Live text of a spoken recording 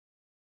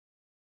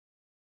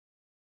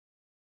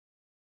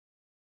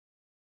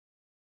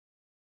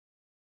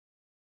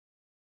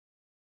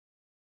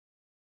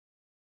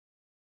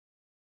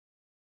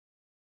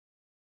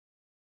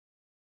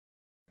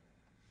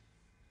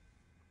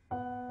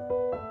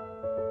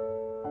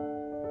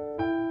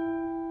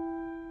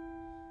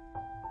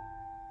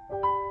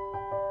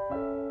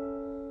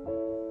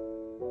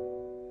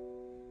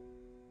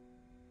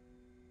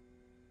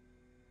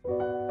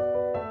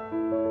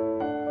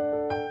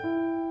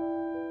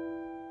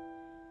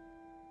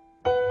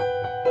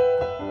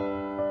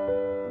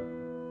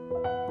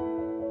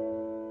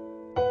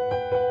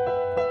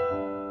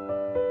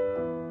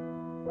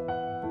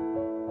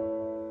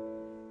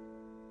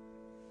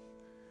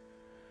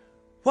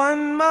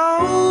One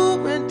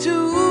moment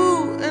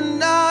to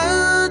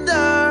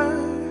another,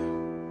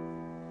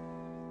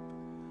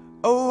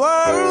 a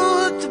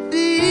world to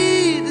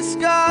be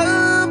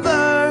discovered.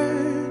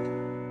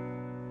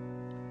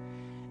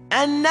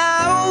 And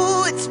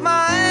now it's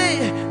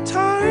my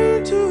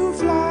turn to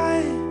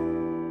fly.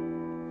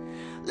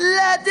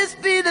 Let this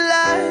be the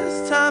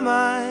last time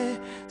I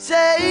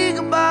say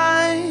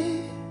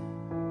goodbye.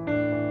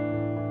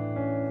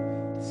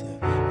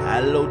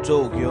 Hello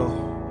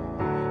Tokyo,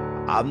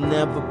 I've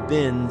never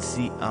been,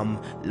 see I'm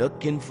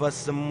looking for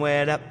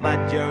somewhere that my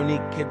journey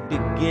could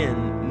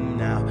begin.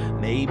 Now,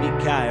 maybe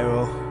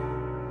Cairo,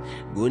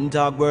 Guten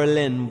Tag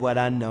Berlin. What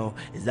I know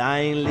is I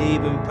ain't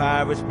leaving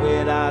Paris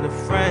without a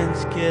French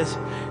kiss.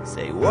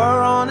 Say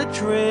we're on a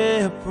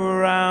trip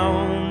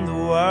around the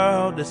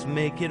world, let's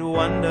make it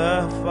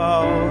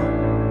wonderful.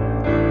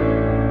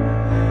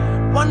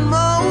 One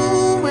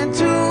moment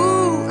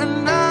to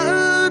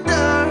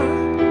another,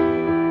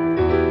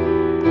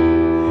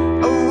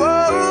 a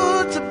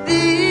world to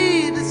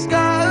be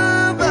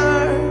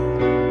discovered.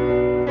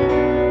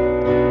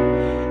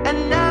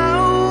 And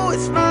now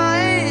it's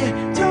my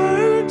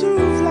turn to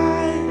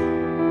fly.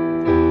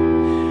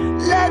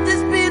 Let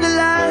this be the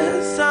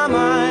last time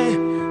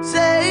I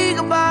say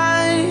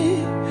goodbye.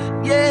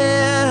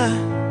 Yeah.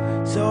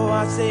 So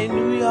I say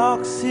New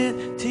York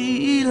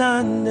City,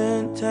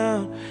 London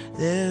town.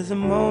 There's a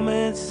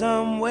moment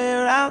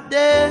somewhere out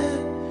there,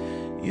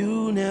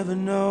 you never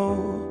know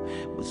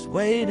what's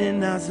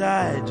waiting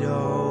outside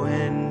your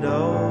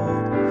window.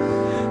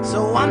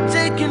 So I'm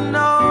taking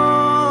off,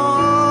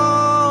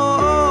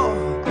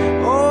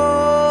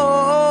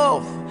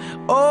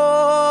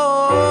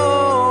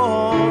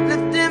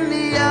 lifting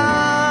me up.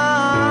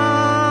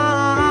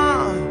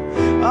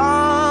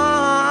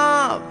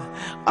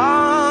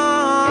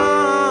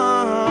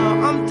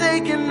 I'm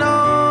taking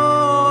off.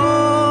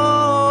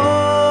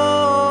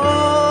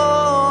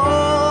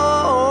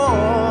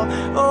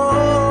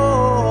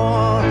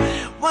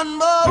 One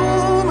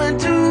moment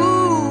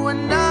to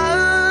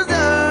another,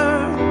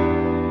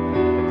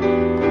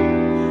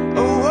 a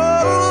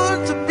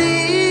world to be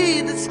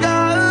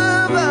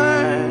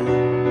discovered.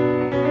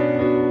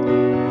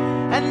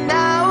 And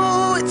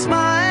now it's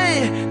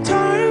my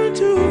turn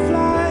to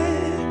fly.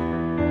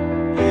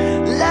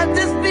 Let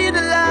this be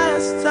the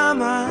last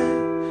time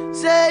I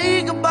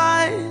say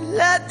goodbye.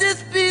 Let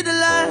this be the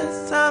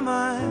last time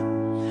I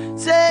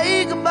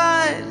say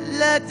goodbye.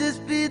 Let this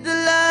be the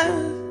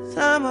last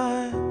time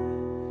I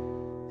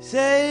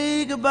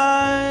say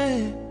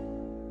goodbye.